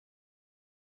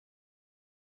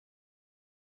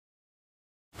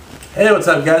Hey, what's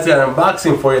up guys? Got an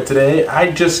unboxing for you today.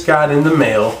 I just got in the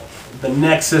mail the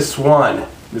Nexus One,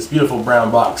 this beautiful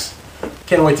brown box.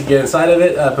 Can't wait to get inside of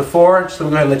it. Before, just going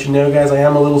to go ahead and let you know guys, I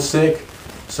am a little sick,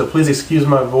 so please excuse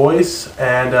my voice,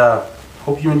 and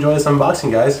hope you enjoy this unboxing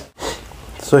guys.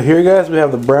 So here guys, we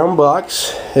have the brown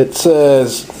box. It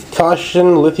says,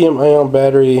 caution, lithium ion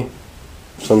battery.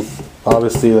 So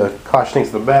obviously the cautioning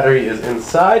to the battery is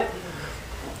inside.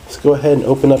 Let's go ahead and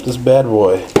open up this bad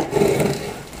boy.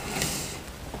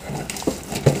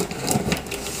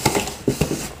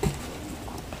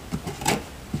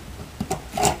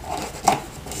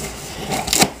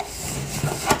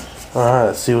 Alright,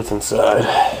 let's see what's inside.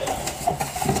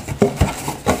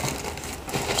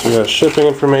 So we got shipping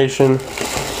information,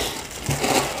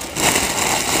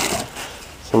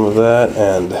 some of that,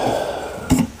 and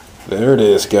there it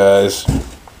is guys.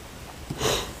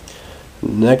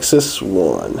 Nexus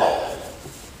One.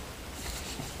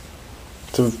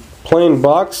 It's a plain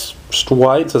box, just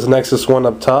white, it says Nexus One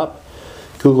up top,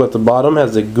 Google at the bottom,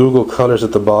 has the Google colors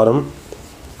at the bottom.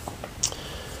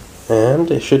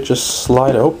 And it should just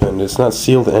slide open. It's not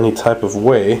sealed in any type of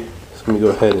way. So let me go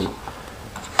ahead and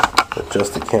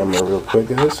adjust the camera real quick,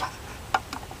 guys.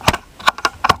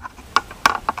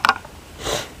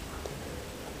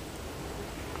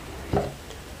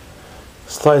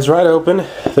 Slides right open.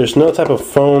 There's no type of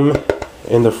foam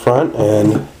in the front,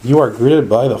 and you are greeted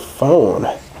by the phone.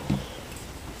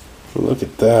 Look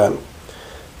at that. It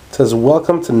says,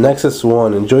 "Welcome to Nexus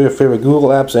One. Enjoy your favorite Google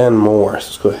apps and more." So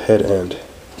let's go ahead and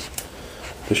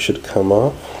this should come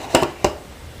off.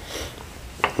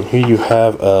 And here you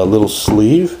have a little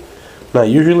sleeve. Now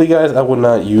usually guys, I would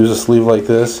not use a sleeve like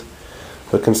this,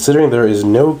 but considering there is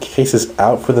no cases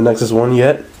out for the Nexus One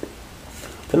yet,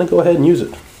 I'm gonna go ahead and use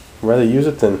it. I'd rather use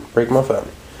it than break my phone.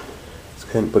 Let's go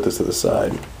ahead and put this to the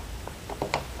side.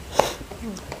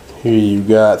 Here you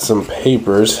got some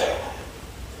papers.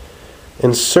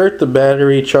 Insert the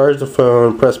battery, charge the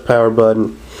phone, press power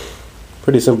button.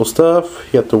 Pretty simple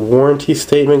stuff. You got the warranty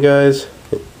statement guys.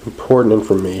 Important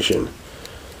information.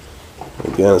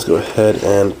 Again, let's go ahead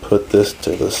and put this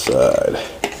to the side.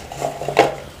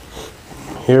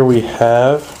 Here we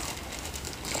have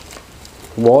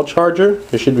wall charger.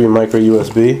 It should be micro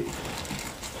USB.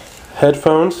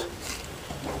 Headphones.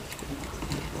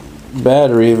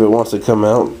 Battery if it wants to come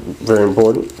out. Very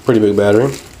important. Pretty big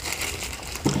battery.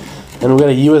 And we got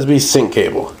a USB sync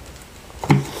cable.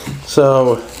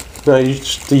 So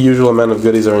just the usual amount of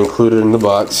goodies are included in the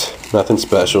box. Nothing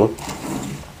special.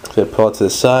 Okay, pull it to the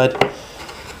side.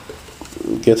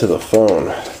 Get to the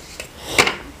phone.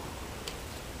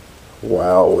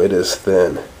 Wow, it is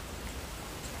thin.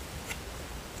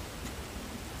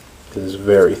 It is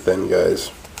very thin,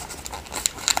 guys.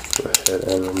 Go ahead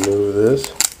and remove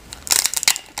this.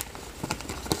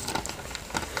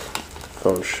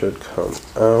 Phone should come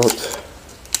out.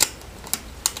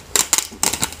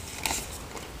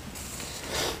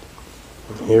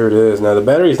 Here it is. Now the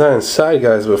battery is not inside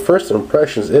guys, but first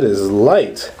impressions, it is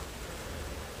light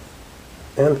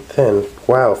and thin.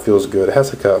 Wow, feels good. It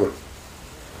has like a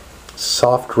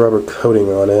soft rubber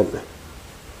coating on it.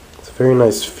 It's a very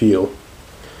nice feel.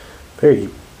 Very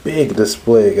big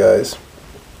display guys.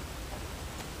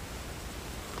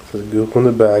 There's Google in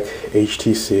the back,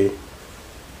 HTC.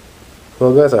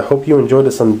 Well guys, I hope you enjoyed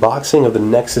this unboxing of the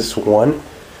Nexus One.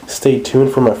 Stay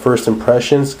tuned for my first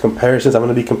impressions, comparisons. I'm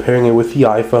going to be comparing it with the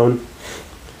iPhone.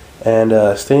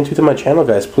 And stay tuned to my channel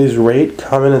guys. Please rate,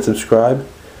 comment, and subscribe.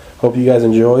 Hope you guys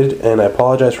enjoyed, and I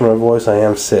apologize for my voice. I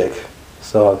am sick.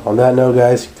 So on that note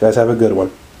guys, you guys have a good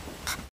one.